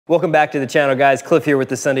Welcome back to the channel, guys. Cliff here with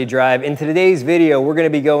the Sunday Drive. In today's video, we're going to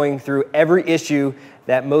be going through every issue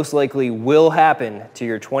that most likely will happen to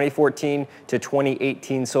your 2014 to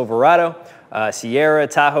 2018 Silverado, Sierra,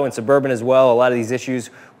 Tahoe, and Suburban as well. A lot of these issues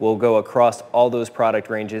will go across all those product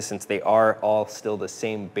ranges since they are all still the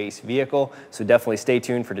same base vehicle. So definitely stay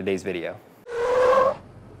tuned for today's video.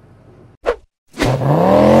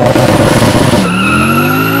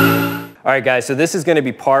 All right, guys, so this is going to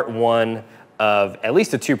be part one of at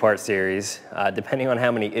least a two-part series. Depending on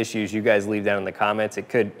how many issues you guys leave down in the comments, it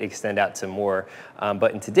could extend out to more.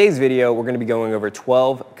 But in today's video, we're going to be going over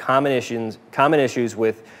 12 common issues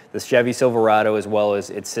with the Chevy Silverado as well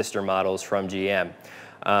as its sister models from GM.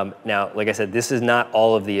 Now, like I said, this is not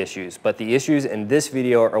all of the issues, but the issues in this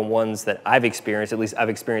video are ones that I've experienced. At least I've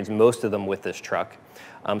experienced most of them with this truck.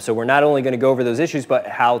 So we're not only going to go over those issues, but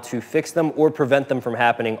how to fix them or prevent them from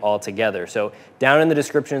happening altogether. So down in the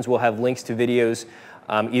descriptions, we'll have links to videos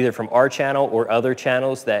either from our channel or other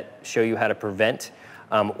channels that show you how to prevent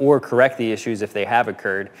or correct the issues if they have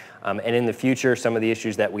occurred. And in the future, some of the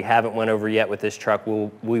issues that we haven't went over yet with this truck,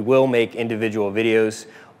 we will make individual videos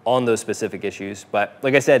on those specific issues. But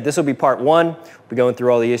like I said, this will be part one. We'll be going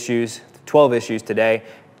through all the issues, 12 issues today.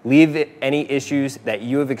 Leave any issues that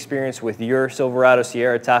you have experienced with your Silverado,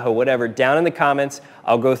 Sierra, Tahoe, whatever, down in the comments.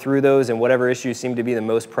 I'll go through those, and whatever issues seem to be the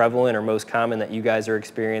most prevalent or most common that you guys are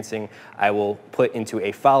experiencing, I will put into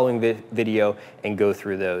a following video and go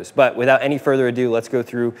through those. But without any further ado, let's go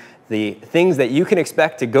through the things that you can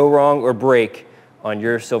expect to go wrong or break on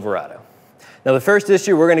your Silverado. Now, the first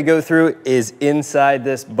issue we're gonna go through is inside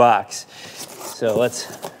this box. So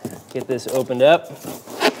let's get this opened up.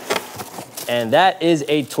 And that is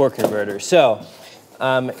a torque converter. So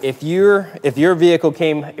if your vehicle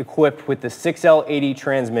came equipped with the 6L80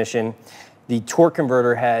 transmission, the torque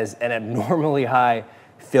converter has an abnormally high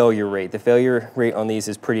failure rate. The failure rate on these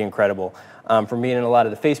is pretty incredible. From being in a lot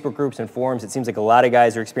of the Facebook groups and forums, it seems like a lot of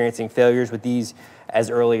guys are experiencing failures with these as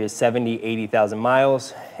early as 70, 80,000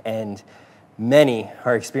 miles, and many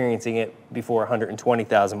are experiencing it before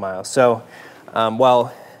 120,000 miles. So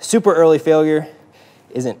while super early failure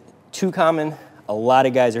isn't too common, a lot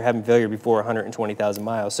of guys are having failure before 120,000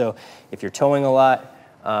 miles. So if you're towing a lot,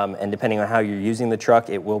 and depending on how you're using the truck,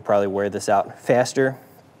 it will probably wear this out faster.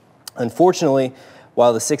 Unfortunately,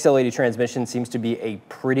 while the 6L80 transmission seems to be a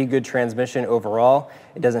pretty good transmission overall,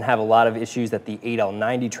 it doesn't have a lot of issues that the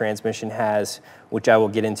 8L90 transmission has, which I will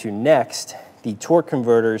get into next. The torque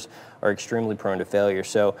converters are extremely prone to failure.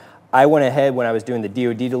 So I went ahead when I was doing the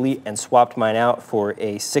DOD delete and swapped mine out for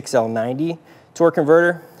a 6L90 torque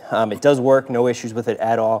converter. It does work, no issues with it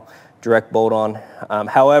at all, direct bolt on.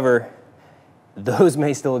 However, those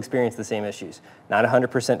may still experience the same issues. Not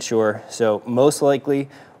 100% sure, so most likely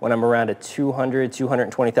when I'm around at 200,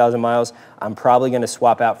 220,000 miles, I'm probably gonna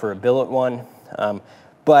swap out for a billet one,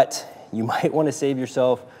 but you might wanna save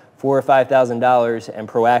yourself $4,000 or $5,000 and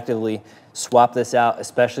proactively swap this out,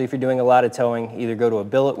 especially if you're doing a lot of towing. Either go to a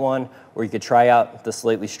billet one, or you could try out the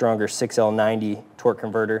slightly stronger 6L90 torque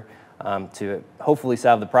converter to hopefully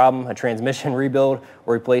solve the problem. A transmission rebuild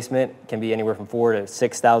or replacement can be anywhere from $4,000 to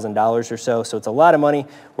 $6,000 or so. So it's a lot of money,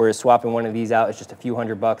 whereas swapping one of these out is just a few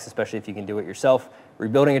 $100, especially if you can do it yourself.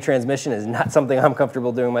 Rebuilding a transmission is not something I'm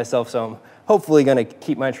comfortable doing myself, so I'm hopefully gonna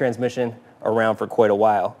keep my transmission around for quite a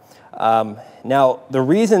while. Now, the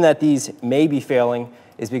reason that these may be failing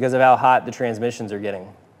is because of how hot the transmissions are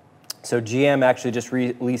getting. So GM actually just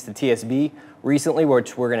released the TSB recently,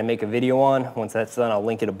 which we're gonna make a video on. Once that's done, I'll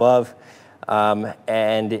link it above.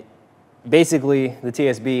 And basically, the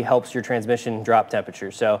TSB helps your transmission drop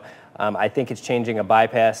temperature. So I think it's changing a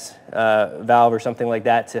bypass valve or something like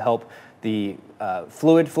that to help the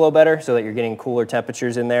fluid flow better so that you're getting cooler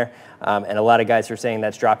temperatures in there. And a lot of guys are saying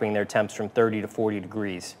that's dropping their temps from 30 to 40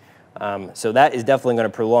 degrees. So that is definitely gonna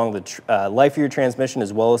prolong the life of your transmission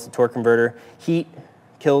as well as the torque converter. Heat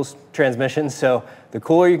kills transmissions, so the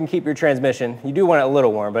cooler you can keep your transmission, you do want it a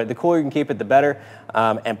little warm, but the cooler you can keep it, the better.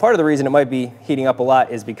 And part of the reason it might be heating up a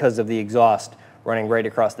lot is because of the exhaust running right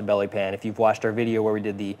across the belly pan. If you've watched our video where we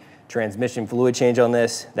did the transmission fluid change on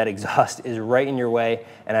this, that exhaust is right in your way,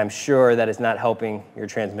 and I'm sure that it's not helping your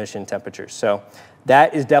transmission temperatures. So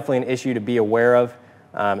that is definitely an issue to be aware of.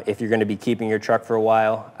 If you're gonna be keeping your truck for a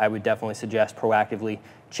while, I would definitely suggest proactively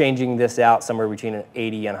changing this out somewhere between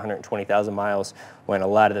 80 and 120,000 miles when a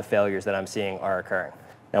lot of the failures that I'm seeing are occurring.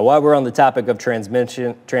 Now, while we're on the topic of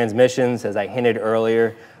transmissions, as I hinted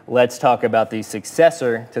earlier, let's talk about the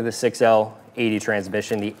successor to the 6L80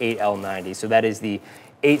 transmission, the 8L90. So that is the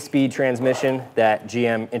 8-speed transmission that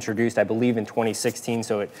GM introduced, I believe, in 2016.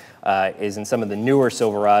 So it is in some of the newer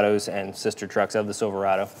Silverados and sister trucks of the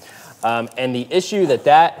Silverado. And the issue that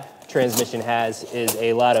that transmission has is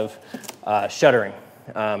a lot of shuddering.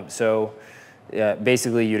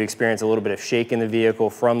 Basically you'd experience a little bit of shake in the vehicle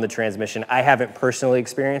from the transmission. I haven't personally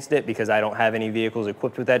experienced it because I don't have any vehicles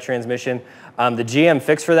equipped with that transmission. The GM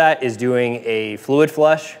fix for that is doing a fluid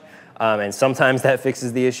flush, and sometimes that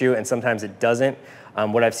fixes the issue and sometimes it doesn't.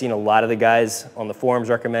 What I've seen a lot of the guys on the forums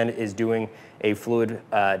recommend is doing a fluid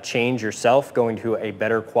change yourself, going to a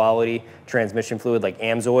better quality transmission fluid like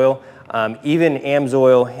AMSOIL. Even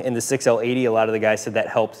AMSOIL in the 6L80, a lot of the guys said that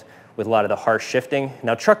helps with a lot of the harsh shifting.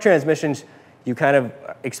 Now truck transmissions, you kind of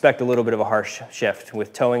expect a little bit of a harsh shift.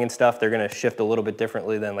 With towing and stuff, they're gonna shift a little bit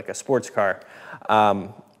differently than like a sports car.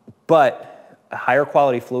 But a higher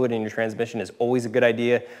quality fluid in your transmission is always a good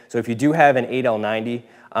idea. So if you do have an 8L90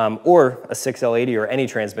 or a 6L80 or any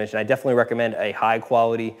transmission, I definitely recommend a high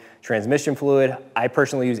quality transmission fluid. I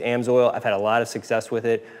personally use AMSOIL. I've had a lot of success with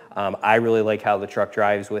it. I really like how the truck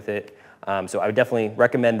drives with it. So I would definitely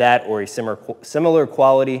recommend that or a similar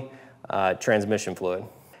quality transmission fluid.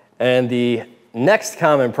 And the next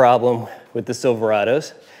common problem with the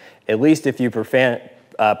Silverados, at least if you plan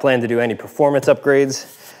to do any performance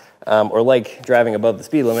upgrades or like driving above the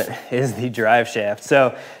speed limit, is the drive shaft.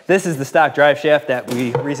 So this is the stock drive shaft that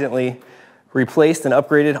we recently replaced and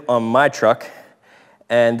upgraded on my truck.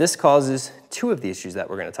 And this causes two of the issues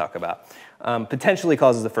that we're gonna talk about. Potentially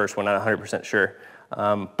causes the first one, not 100% sure.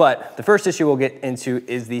 But the first issue we'll get into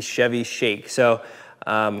is the Chevy Shake. So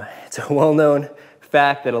it's a well-known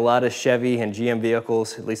fact that a lot of Chevy and GM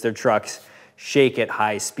vehicles, at least their trucks, shake at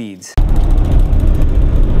high speeds.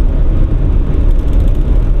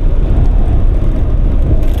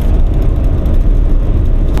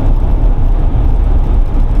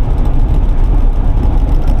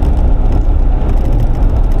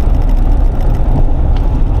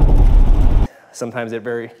 Sometimes at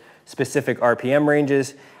very specific RPM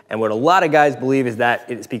ranges. And what a lot of guys believe is that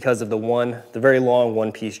it's because of the very long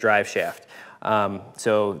one-piece drive shaft.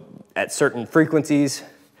 So at certain frequencies,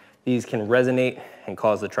 these can resonate and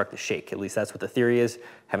cause the truck to shake. At least that's what the theory is.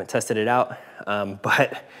 Haven't tested it out,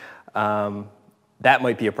 but that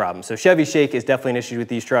might be a problem. So Chevy Shake is definitely an issue with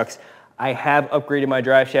these trucks. I have upgraded my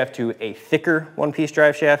drive shaft to a thicker one-piece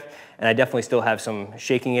drive shaft, and I definitely still have some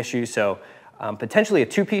shaking issues. So potentially a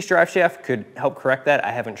two-piece drive shaft could help correct that.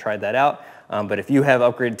 I haven't tried that out, but if you have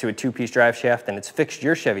upgraded to a two-piece drive shaft and it's fixed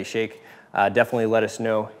your Chevy Shake, definitely let us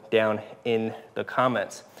know down in the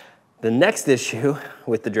comments. The next issue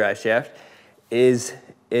with the drive shaft is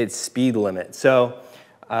its speed limit. So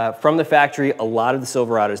from the factory, a lot of the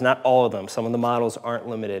Silverados, not all of them, some of the models aren't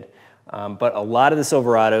limited, but a lot of the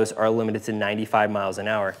Silverados are limited to 95 miles an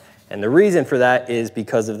hour. And the reason for that is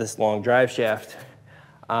because of this long drive shaft.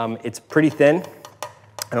 It's pretty thin.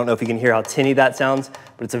 I don't know if you can hear how tinny that sounds,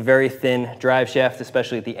 but it's a very thin drive shaft,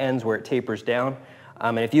 especially at the ends where it tapers down.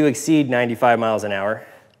 And if you exceed 95 miles an hour,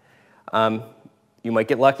 you might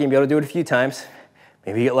get lucky and be able to do it a few times.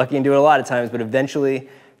 Maybe you get lucky and do it a lot of times, but eventually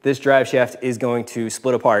this drive shaft is going to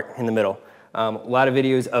split apart in the middle. A lot of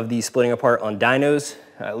videos of these splitting apart on dynos,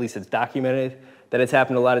 at least it's documented that it's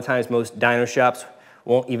happened a lot of times. Most dyno shops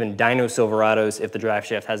won't even dyno Silverados if the drive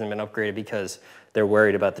shaft hasn't been upgraded because they're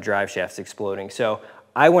worried about the drive shafts exploding. So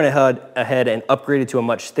I went ahead and upgraded to a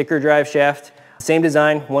much thicker drive shaft. Same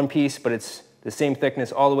design, one piece, but it's the same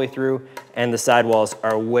thickness all the way through, and the sidewalls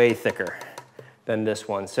are way thicker than this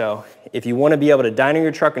one. So if you want to be able to dyno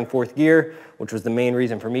your truck in fourth gear, which was the main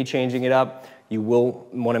reason for me changing it up, you will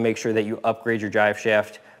want to make sure that you upgrade your drive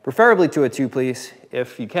shaft, preferably to a two-piece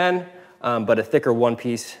if you can, but a thicker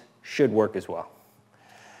one-piece should work as well.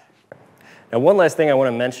 Now, one last thing I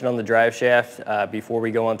want to mention on the drive shaft before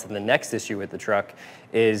we go on to the next issue with the truck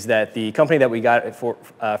is that the company that we got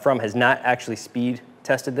it from has not actually speed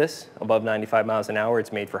tested this above 95 miles an hour.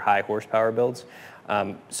 It's made for high horsepower builds.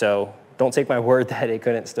 So don't take my word that it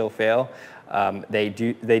couldn't still fail. They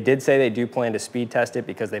did say they do plan to speed test it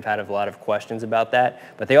because they've had a lot of questions about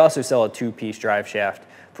that. But they also sell a two-piece drive shaft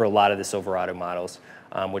for a lot of the Silverado models,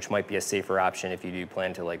 which might be a safer option if you do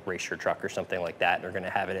plan to like race your truck or something like that. They're gonna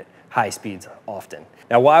have it at high speeds often.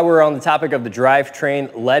 Now, while we're on the topic of the drivetrain,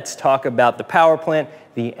 let's talk about the power plant,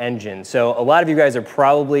 the engine. So a lot of you guys are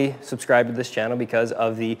probably subscribed to this channel because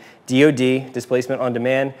of the DoD, Displacement on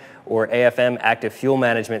Demand, or AFM, Active Fuel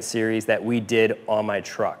Management series that we did on my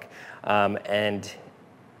truck. And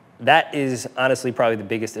that is honestly probably the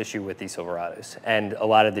biggest issue with these Silverados and a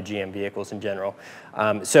lot of the GM vehicles in general.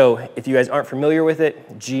 So if you guys aren't familiar with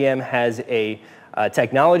it, GM has a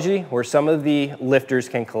technology where some of the lifters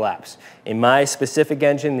can collapse. In my specific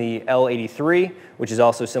engine, the L83, which is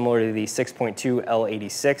also similar to the 6.2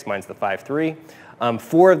 L86, mine's the 5.3,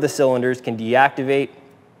 4 of the cylinders can deactivate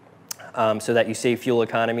so that you save fuel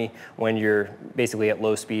economy when you're basically at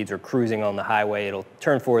low speeds or cruising on the highway. It'll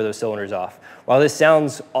turn 4 of those cylinders off. While this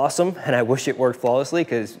sounds awesome, and I wish it worked flawlessly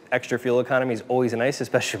because extra fuel economy is always nice,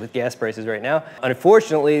 especially with gas prices right now,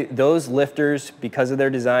 unfortunately, those lifters, because of their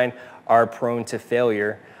design, are prone to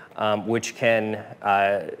failure, which can,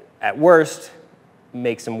 at worst,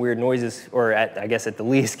 make some weird noises, or I guess at the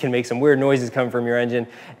least can make some weird noises come from your engine,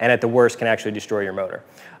 and at the worst can actually destroy your motor.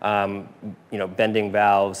 You know, bending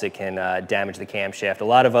valves, it can damage the camshaft, a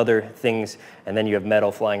lot of other things, and then you have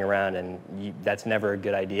metal flying around, and that's never a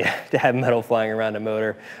good idea to have metal flying around a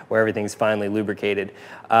motor where everything's finely lubricated.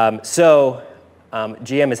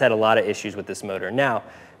 GM has had a lot of issues with this motor. Now,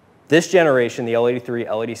 this generation, the L83,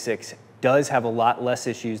 L86, does have a lot less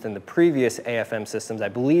issues than the previous AFM systems. I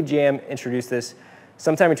believe GM introduced this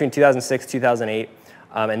sometime between 2006, 2008,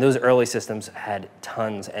 and those early systems had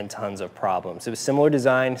tons and tons of problems. It was similar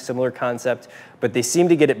design, similar concept, but they seem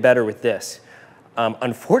to get it better with this.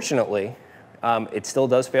 Unfortunately, it still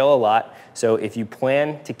does fail a lot, so if you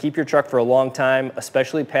plan to keep your truck for a long time,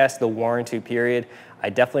 especially past the warranty period, I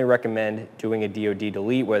definitely recommend doing a DoD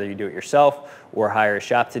delete, whether you do it yourself or hire a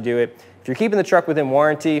shop to do it. If you're keeping the truck within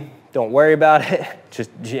warranty, don't worry about it. Just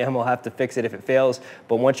GM will have to fix it if it fails.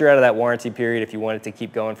 But once you're out of that warranty period, if you want it to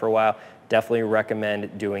keep going for a while, definitely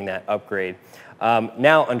recommend doing that upgrade.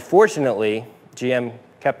 Now, unfortunately, GM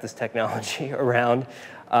kept this technology around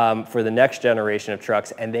for the next generation of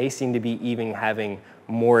trucks, and they seem to be even having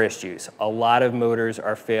more issues. A lot of motors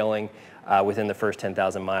are failing within the first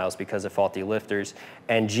 10,000 miles because of faulty lifters.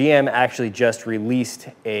 And GM actually just released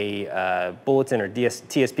a bulletin or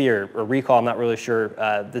TSP or recall, I'm not really sure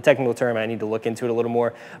the technical term, I need to look into it a little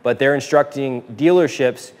more, but they're instructing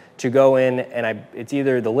dealerships to go in and it's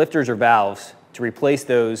either the lifters or valves to replace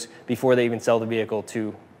those before they even sell the vehicle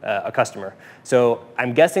to a customer. So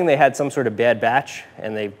I'm guessing they had some sort of bad batch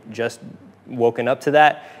and they've just woken up to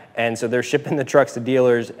that. And so they're shipping the trucks to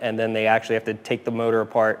dealers, and then they actually have to take the motor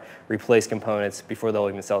apart, replace components before they'll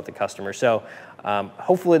even sell it to customers. So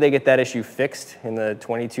hopefully they get that issue fixed in the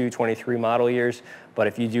 22, 23 model years. But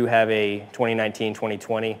if you do have a 2019,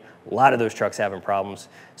 2020, a lot of those trucks having problems.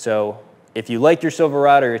 So if you like your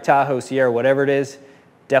Silverado, your Tahoe, Sierra, whatever it is,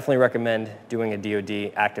 definitely recommend doing a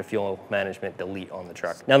DoD active fuel management delete on the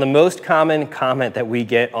truck. Now, the most common comment that we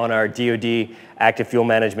get on our DoD active fuel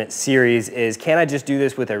management series is, can I just do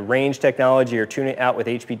this with a range technology or tune it out with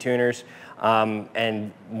HP tuners?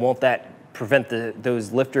 And won't that prevent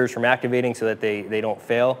those lifters from activating so that they don't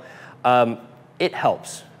fail? It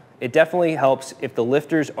helps. It definitely helps if the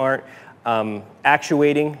lifters aren't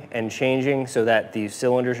actuating and changing so that the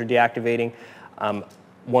cylinders are deactivating.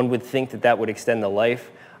 One would think that that would extend the life.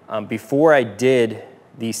 Before I did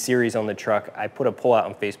these series on the truck, I put a poll out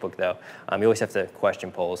on Facebook though. You always have to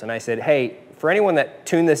question polls. And I said, hey, for anyone that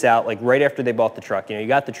tuned this out, like right after they bought the truck, you know, you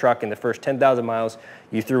got the truck in the first 10,000 miles,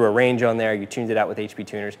 you threw a range on there, you tuned it out with HP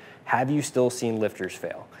tuners, have you still seen lifters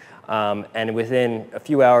fail? And within a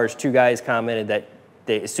few hours, 2 guys commented that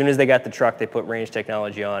as soon as they got the truck, they put range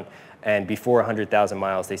technology on, and before 100,000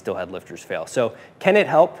 miles, they still had lifters fail. So can it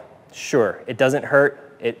help? Sure, it doesn't hurt.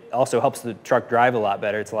 It also helps the truck drive a lot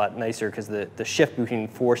better. It's a lot nicer because the shift between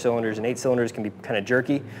 4 cylinders and 8 cylinders can be kind of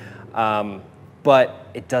jerky. But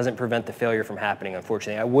it doesn't prevent the failure from happening,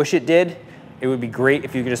 unfortunately. I wish it did. It would be great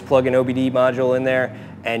if you could just plug an OBD module in there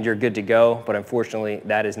and you're good to go, but unfortunately,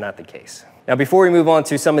 that is not the case. Now, before we move on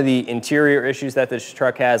to some of the interior issues that this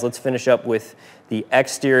truck has, let's finish up with the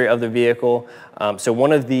exterior of the vehicle. So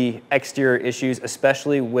one of the exterior issues,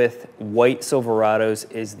 especially with white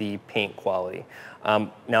Silverados, is the paint quality.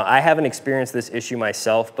 Now, I haven't experienced this issue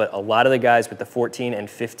myself, but a lot of the guys with the 14 and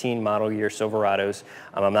 15 model year Silverados,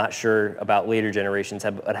 I'm not sure about later generations,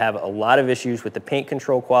 but have a lot of issues with the paint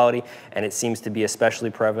control quality, and it seems to be especially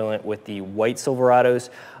prevalent with the white Silverados.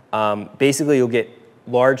 Basically, you'll get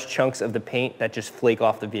large chunks of the paint that just flake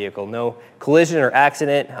off the vehicle. No collision or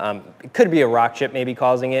accident. It could be a rock chip maybe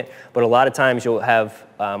causing it, but a lot of times you'll have,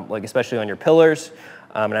 like especially on your pillars,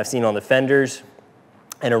 and I've seen on the fenders,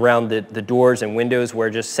 and around the doors and windows where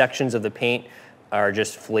just sections of the paint are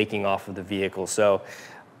just flaking off of the vehicle. So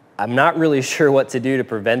I'm not really sure what to do to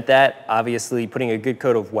prevent that. Obviously, putting a good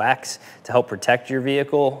coat of wax to help protect your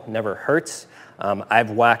vehicle never hurts. I've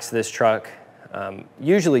waxed this truck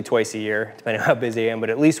usually twice a year, depending on how busy I am,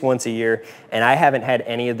 but at least once a year, and I haven't had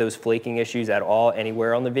any of those flaking issues at all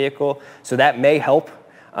anywhere on the vehicle. So that may help.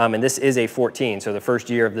 And this is a 14, so the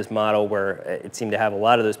first year of this model where it seemed to have a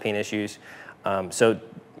lot of those paint issues. So,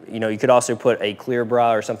 you know, you could also put a clear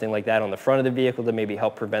bra or something like that on the front of the vehicle to maybe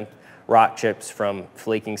help prevent rock chips from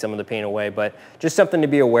flaking some of the paint away, but just something to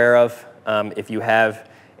be aware of if you have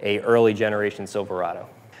a early generation Silverado.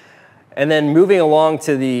 And then moving along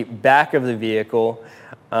to the back of the vehicle,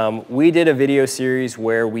 we did a video series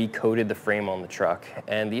where we coated the frame on the truck.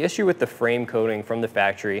 And the issue with the frame coating from the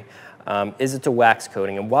factory is it's a wax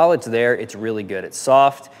coating. And while it's there, it's really good. It's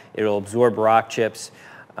soft, it'll absorb rock chips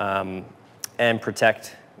and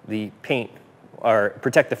protect the paint, or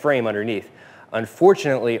protect the frame underneath.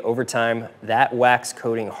 Unfortunately, over time, that wax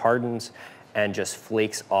coating hardens and just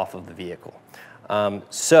flakes off of the vehicle.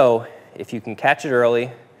 So if you can catch it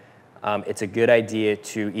early, it's a good idea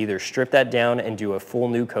to either strip that down and do a full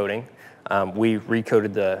new coating. We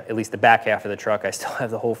recoated at least the back half of the truck. I still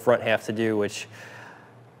have the whole front half to do, which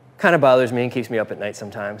kind of bothers me and keeps me up at night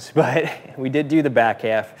sometimes, but we did do the back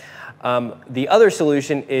half. The other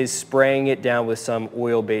solution is spraying it down with some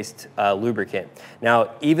oil-based lubricant.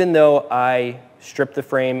 Now, even though I stripped the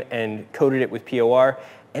frame and coated it with POR,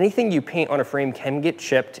 anything you paint on a frame can get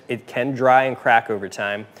chipped. It can dry and crack over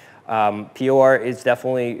time. POR is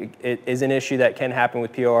definitely, it is an issue that can happen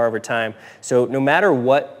with POR over time. So no matter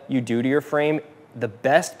what you do to your frame, the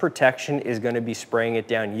best protection is going to be spraying it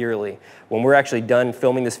down yearly. When we're actually done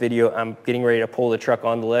filming this video, I'm getting ready to pull the truck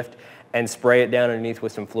on the lift and spray it down underneath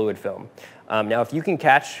with some fluid film. Now, if you can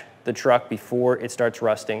catch the truck before it starts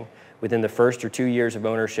rusting, within the first or 2 years of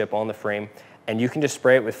ownership on the frame, and you can just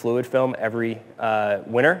spray it with fluid film every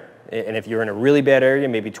winter, and if you're in a really bad area,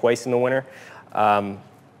 maybe twice in the winter,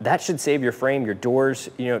 that should save your frame, your doors,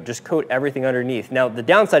 just coat everything underneath. Now, the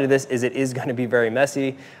downside of this is it is gonna be very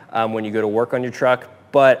messy when you go to work on your truck,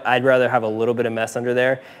 but I'd rather have a little bit of mess under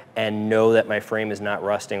there and know that my frame is not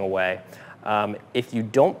rusting away. If you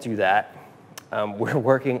don't do that, we're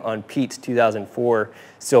working on Pete's 2004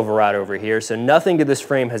 Silverado over here, so nothing to this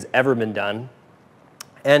frame has ever been done.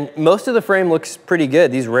 And most of the frame looks pretty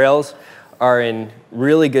good. These rails are in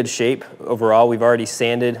really good shape overall. We've already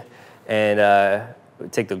sanded and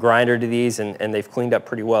take the grinder to these, and they've cleaned up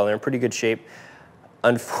pretty well. They're in pretty good shape.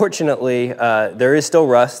 Unfortunately, there is still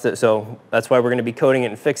rust, so that's why we're gonna be coating it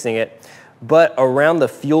and fixing it. But around the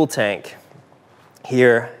fuel tank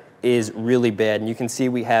here is really bad. And you can see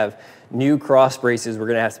we have new cross braces we're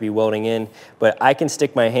gonna have to be welding in, but I can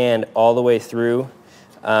stick my hand all the way through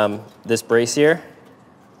this brace here.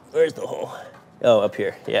 Where's the hole? Oh, up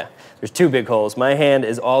here, yeah. There's two big holes. My hand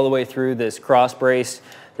is all the way through this cross brace.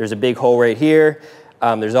 There's a big hole right here.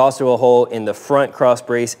 There's also a hole in the front cross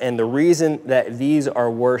brace. And the reason that these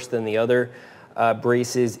are worse than the other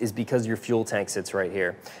braces is because your fuel tank sits right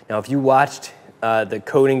here. Now, if you watched the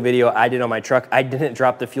coating video I did on my truck, I didn't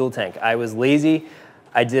drop the fuel tank. I was lazy.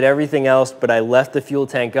 I did everything else, but I left the fuel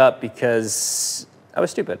tank up because I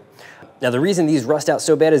was stupid. Now, the reason these rust out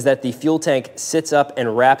so bad is that the fuel tank sits up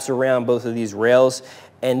and wraps around both of these rails,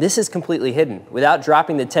 and this is completely hidden. Without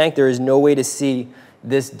dropping the tank, there is no way to see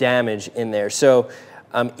this damage in there. So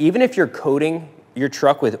even if you're coating your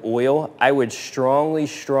truck with oil, I would strongly,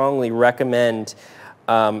 strongly recommend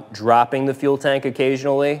dropping the fuel tank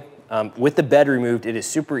occasionally. With the bed removed, it is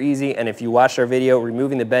super easy, and if you watched our video,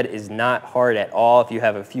 removing the bed is not hard at all if you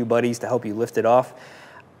have a few buddies to help you lift it off.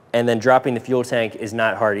 And then dropping the fuel tank is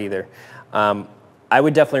not hard either. I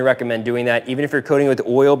would definitely recommend doing that, even if you're coating with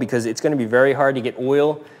oil, because it's gonna be very hard to get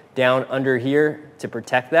oil down under here to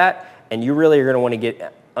protect that. And you really are gonna wanna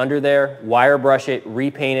get under there, wire brush it,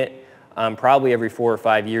 repaint it, probably every 4 or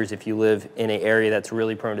 5 years if you live in an area that's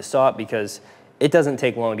really prone to salt, because it doesn't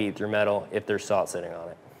take long to eat through metal if there's salt sitting on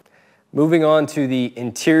it. Moving on to the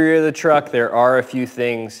interior of the truck, there are a few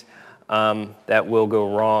things that will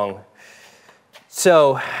go wrong.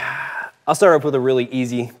 So I'll start off with a really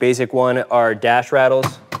easy, basic one, our dash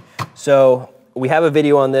rattles. So we have a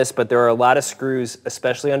video on this, but there are a lot of screws,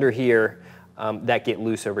 especially under here, that get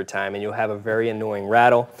loose over time, and you'll have a very annoying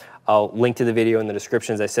rattle. I'll link to the video in the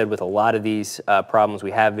description. As I said, with a lot of these problems,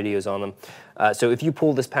 we have videos on them. So if you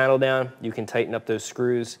pull this panel down, you can tighten up those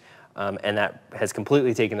screws, and that has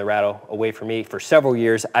completely taken the rattle away from me for several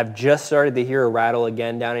years. I've just started to hear a rattle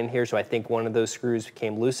again down in here, so I think one of those screws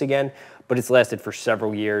came loose again, but it's lasted for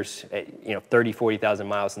several years, 30, 40,000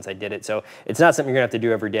 miles since I did it. So it's not something you're gonna have to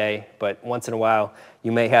do every day, but once in a while,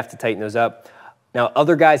 you may have to tighten those up. Now,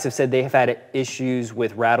 other guys have said they have had issues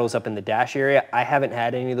with rattles up in the dash area. I haven't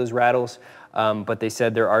had any of those rattles, but they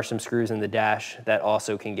said there are some screws in the dash that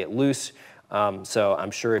also can get loose. So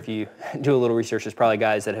I'm sure if you do a little research, there's probably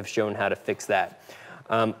guys that have shown how to fix that.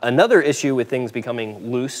 Another issue with things becoming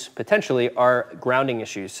loose, potentially, are grounding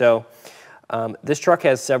issues. So this truck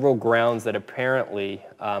has several grounds that apparently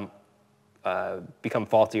become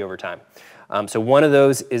faulty over time. So one of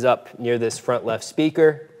those is up near this front left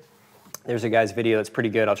speaker. There's a guy's video that's pretty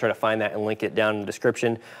good. I'll try to find that and link it down in the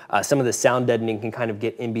description. Some of the sound deadening can kind of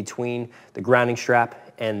get in between the grounding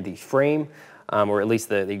strap and the frame. or at least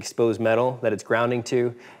the exposed metal that it's grounding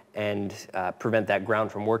to, and prevent that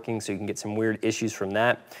ground from working, so you can get some weird issues from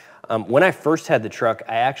that. When I first had the truck,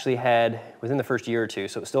 I actually had, within the first year or two,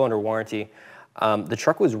 so it was still under warranty, the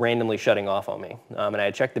truck was randomly shutting off on me. And I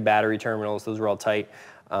had checked the battery terminals, those were all tight.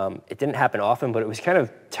 It didn't happen often, but it was kind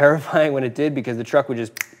of terrifying when it did, because the truck would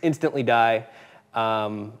just instantly die.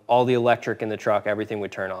 All the electric in the truck, everything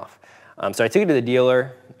would turn off. So I took it to the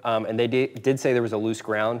dealer, and they did say there was a loose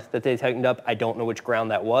ground that they tightened up. I don't know which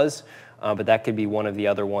ground that was, but that could be one of the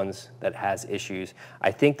other ones that has issues.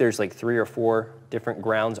 I think there's like 3 or 4 different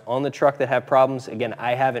grounds on the truck that have problems. Again,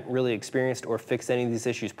 I haven't really experienced or fixed any of these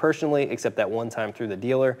issues personally, except that one time through the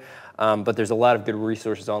dealer. But there's a lot of good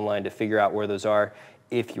resources online to figure out where those are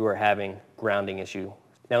if you are having grounding issue.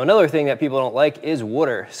 Now, another thing that people don't like is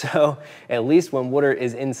water. So at least when water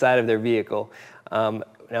is inside of their vehicle.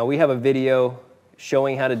 Now we have a video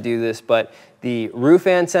showing how to do this, but the roof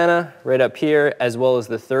antenna right up here, as well as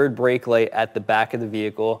the third brake light at the back of the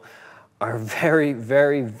vehicle, are very,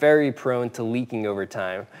 very, very prone to leaking over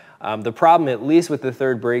time. The problem, at least with the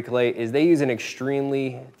third brake light, is they use an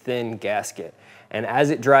extremely thin gasket. And as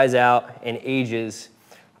it dries out and ages,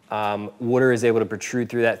 water is able to protrude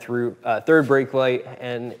through that third brake light.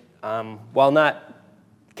 And while not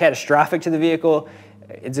catastrophic to the vehicle,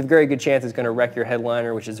 it's a very good chance it's going to wreck your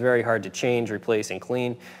headliner, which is very hard to change, replace, and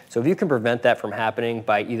clean. So if you can prevent that from happening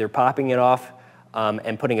by either popping it off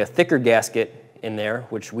and putting a thicker gasket in there,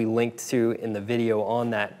 which we linked to in the video on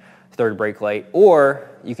that third brake light, or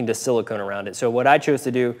you can just silicone around it. So what I chose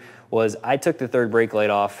to do was I took the third brake light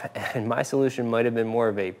off, and my solution might have been more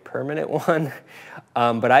of a permanent one,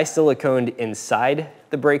 but I siliconed inside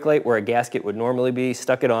the brake light where a gasket would normally be,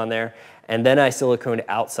 stuck it on there, and then I siliconed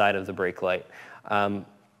outside of the brake light.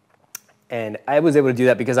 And I was able to do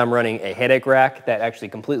that because I'm running a headache rack that actually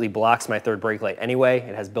completely blocks my third brake light anyway.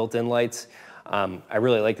 It has built-in lights. I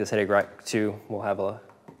really like this headache rack too. We'll have a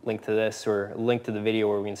link to this or a link to the video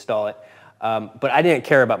where we install it. But I didn't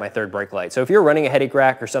care about my third brake light. So if you're running a headache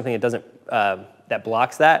rack or something that doesn't, that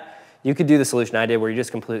blocks that, you could do the solution I did where you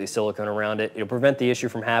just completely silicone around it. It'll prevent the issue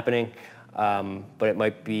from happening, but it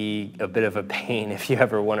might be a bit of a pain if you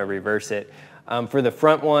ever want to reverse it. For the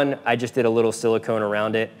front one, I just did a little silicone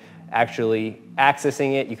around it. Actually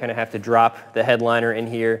accessing it, you kind of have to drop the headliner in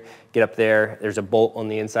here, get up there. There's a bolt on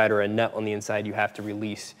the inside or a nut on the inside you have to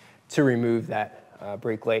release to remove that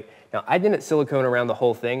brake light. Now, I didn't silicone around the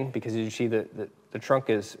whole thing because as you see the trunk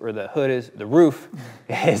is, or the hood is, the roof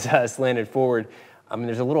is slanted forward.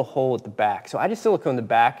 There's a little hole at the back. So I just siliconed the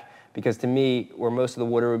back because to me, where most of the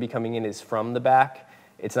water would be coming in is from the back.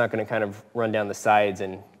 It's not going to kind of run down the sides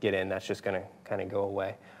and get in. That's just going to kind of go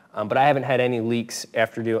away. But I haven't had any leaks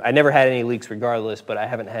after doing, I never had any leaks regardless, but I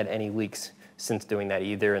haven't had any leaks since doing that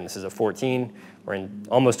either. And this is a 14, we're in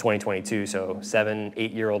almost 2022, so 7,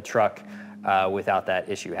 8-year-old truck without that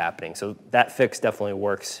issue happening. So that fix definitely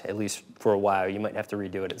works, at least for a while. You might have to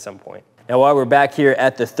redo it at some point. Now, while we're back here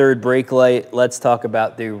at the third brake light, let's talk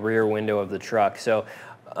about the rear window of the truck. So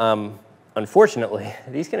unfortunately,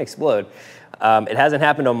 these can explode. It hasn't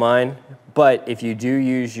happened on mine, but if you do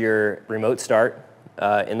use your remote start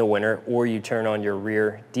in the winter, or you turn on your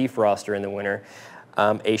rear defroster in the winter,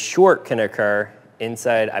 a short can occur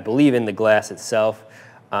inside, I believe, in the glass itself.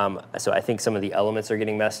 So I think some of the elements are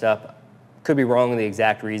getting messed up. Could be wrong on the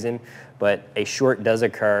exact reason, but a short does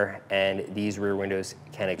occur and these rear windows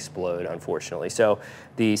can explode, unfortunately. So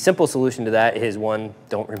the simple solution to that is 1,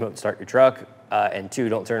 don't remote start your truck, and 2,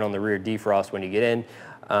 don't turn on the rear defrost when you get in.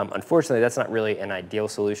 Unfortunately, that's not really an ideal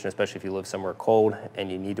solution, especially if you live somewhere cold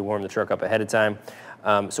and you need to warm the truck up ahead of time.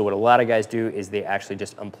 So what a lot of guys do is they actually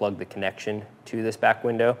just unplug the connection to this back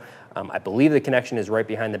window. I believe the connection is right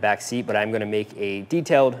behind the back seat, but I'm going to make a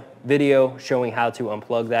detailed video showing how to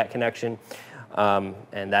unplug that connection.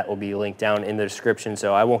 And that will be linked down in the description.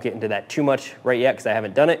 So I won't get into that too much right yet because I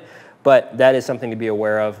haven't done it, but that is something to be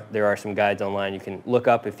aware of. There are some guides online you can look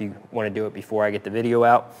up if you want to do it before I get the video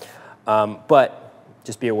out. But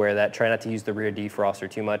just be aware of that. Try not to use the rear defroster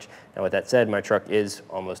too much. Now, with that said, my truck is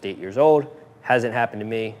almost 8 years old. Hasn't happened to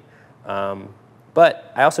me.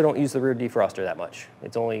 But I also don't use the rear defroster that much.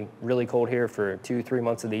 It's only really cold here for 2-3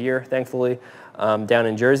 months of the year, thankfully, down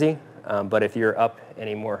in Jersey. But if you're up in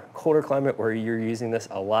a more colder climate where you're using this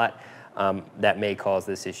a lot, that may cause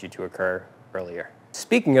this issue to occur earlier.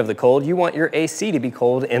 Speaking of the cold, you want your AC to be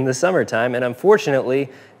cold in the summertime, and unfortunately,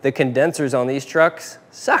 the condensers on these trucks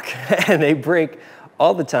suck and they break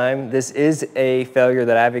all the time. This is a failure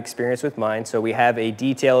that I've experienced with mine. So we have a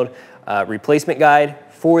detailed replacement guide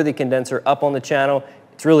for the condenser up on the channel.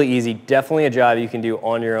 It's really easy, definitely a job you can do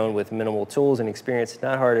on your own with minimal tools and experience,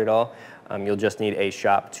 not hard at all. You'll just need a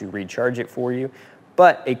shop to recharge it for you.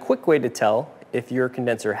 But a quick way to tell if your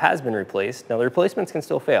condenser has been replaced, now the replacements can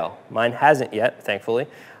still fail. Mine hasn't yet, thankfully,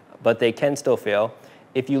 but they can still fail.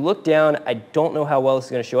 If you look down, I don't know how well this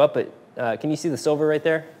is going to show up, but can you see the silver right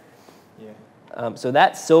there? Yeah. So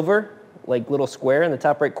that silver, like little square in the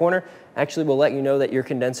top right corner, actually will let you know that your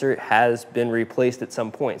condenser has been replaced at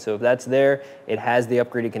some point. So if that's there, it has the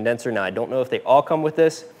upgraded condenser. Now I don't know if they all come with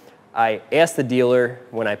this. I asked the dealer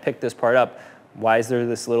when I picked this part up, why is there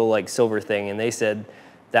this little like silver thing? And they said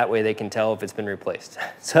that way they can tell if it's been replaced.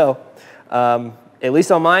 So at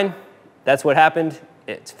least on mine, that's what happened.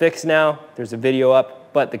 It's fixed now. There's a video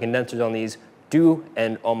up, but the condensers on these do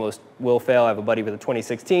and almost will fail. I have a buddy with a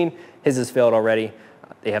 2016. His has failed already.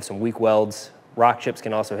 They have some weak welds. Rock chips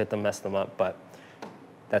can also hit them, mess them up, but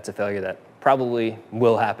that's a failure that probably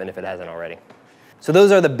will happen if it hasn't already. So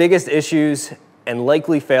those are the biggest issues and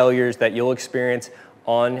likely failures that you'll experience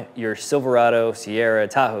on your Silverado, Sierra,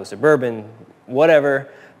 Tahoe, Suburban, whatever,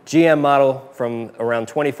 GM model from around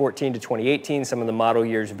 2014 to 2018. Some of the model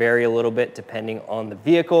years vary a little bit depending on the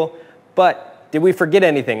vehicle, but did we forget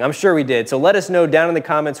anything? I'm sure we did. So let us know down in the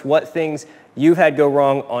comments what things you've had go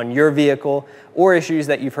wrong on your vehicle or issues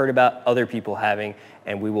that you've heard about other people having,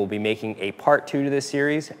 and we will be making a part 2 to this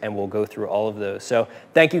series and we'll go through all of those. So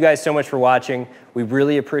thank you guys so much for watching. We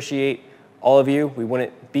really appreciate all of you. We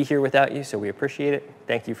wouldn't be here without you, so we appreciate it.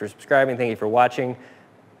 Thank you for subscribing, thank you for watching,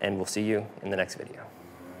 and we'll see you in the next video.